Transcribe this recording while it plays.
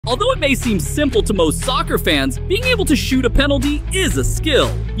Although it may seem simple to most soccer fans, being able to shoot a penalty is a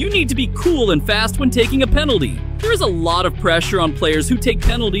skill. You need to be cool and fast when taking a penalty. There is a lot of pressure on players who take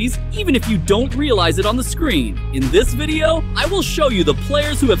penalties, even if you don't realize it on the screen. In this video, I will show you the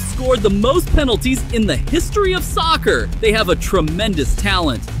players who have scored the most penalties in the history of soccer. They have a tremendous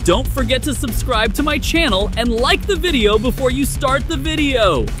talent. Don't forget to subscribe to my channel and like the video before you start the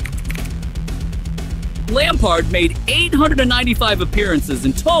video. Lampard made 895 appearances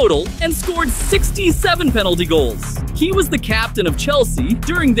in total and scored 67 penalty goals. He was the captain of Chelsea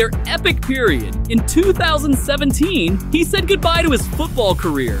during their epic period. In 2017, he said goodbye to his football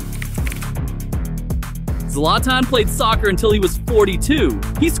career. Zlatan played soccer until he was 42.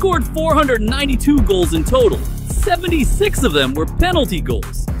 He scored 492 goals in total. 76 of them were penalty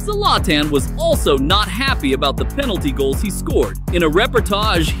goals. Zlatan was also not happy about the penalty goals he scored. In a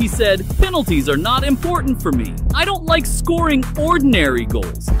reportage, he said, "Penalties are not important for me. I don't like scoring ordinary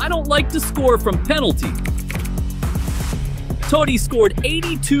goals. I don't like to score from penalties." Totti scored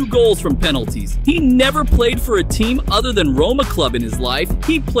 82 goals from penalties. He never played for a team other than Roma club in his life.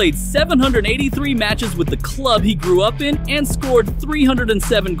 He played 783 matches with the club he grew up in and scored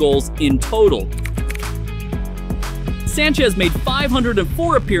 307 goals in total. Sanchez made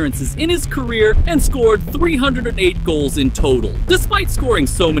 504 appearances in his career and scored 308 goals in total. Despite scoring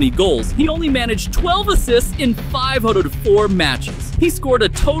so many goals, he only managed 12 assists in 504 matches. He scored a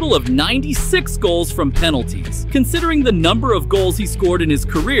total of 96 goals from penalties. Considering the number of goals he scored in his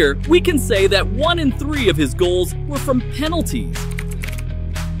career, we can say that 1 in 3 of his goals were from penalties.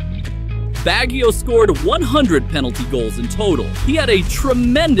 Baggio scored 100 penalty goals in total. He had a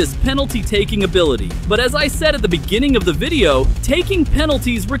tremendous penalty-taking ability. But as I said at the beginning of the video, taking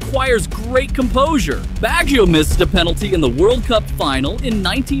penalties requires great composure. Baggio missed a penalty in the World Cup final in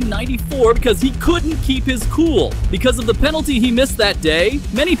 1994 because he couldn't keep his cool. Because of the penalty he missed that day,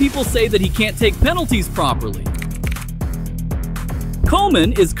 many people say that he can't take penalties properly.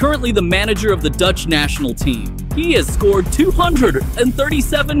 Koeman is currently the manager of the Dutch national team. He has scored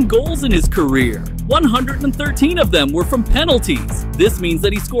 237 goals in his career. 113 of them were from penalties. This means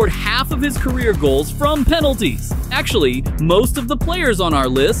that he scored half of his career goals from penalties. Actually, most of the players on our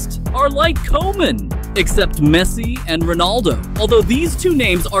list are like Koeman, except Messi and Ronaldo. Although these two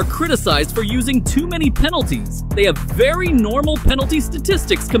names are criticized for using too many penalties, they have very normal penalty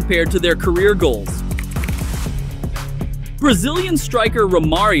statistics compared to their career goals. Brazilian striker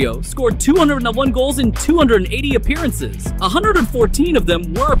Romario scored 201 goals in 280 appearances. 114 of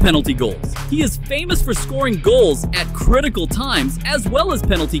them were penalty goals. He is famous for scoring goals at critical times as well as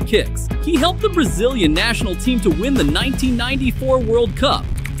penalty kicks. He helped the Brazilian national team to win the 1994 World Cup.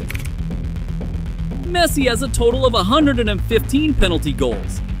 Messi has a total of 115 penalty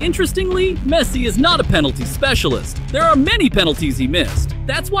goals. Interestingly, Messi is not a penalty specialist. There are many penalties he missed.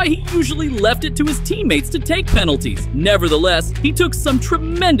 That's why he usually left it to his teammates to take penalties. Nevertheless, he took some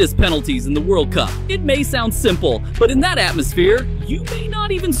tremendous penalties in the World Cup. It may sound simple, but in that atmosphere, you may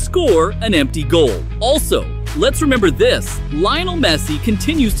not even score an empty goal. Also, let's remember this, Lionel Messi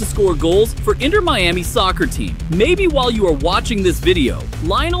continues to score goals for Inter Miami soccer team. Maybe while you are watching this video,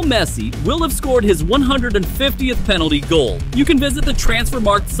 Lionel Messi will have scored his 150th penalty goal. You can visit the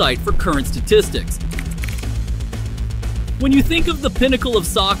Transfermarkt site for current statistics. When you think of the pinnacle of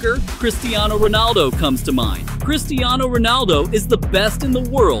soccer, Cristiano Ronaldo comes to mind. Cristiano Ronaldo is the best in the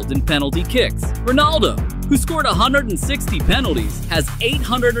world in penalty kicks. Ronaldo, who scored 160 penalties, has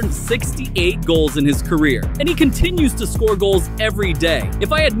 868 goals in his career, and he continues to score goals every day.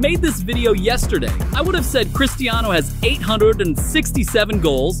 If I had made this video yesterday, I would have said Cristiano has 867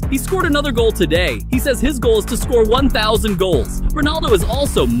 goals. He scored another goal today. He says his goal is to score 1,000 goals. Ronaldo is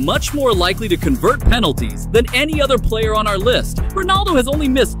also much more likely to convert penalties than any other player on our list. Ronaldo has only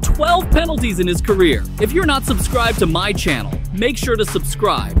missed 12 penalties in his career. If you're not subscribed to my channel, make sure to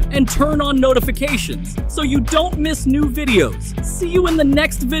subscribe and turn on notifications so you don't miss new videos. See you in the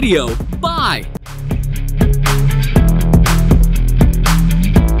next video. Bye!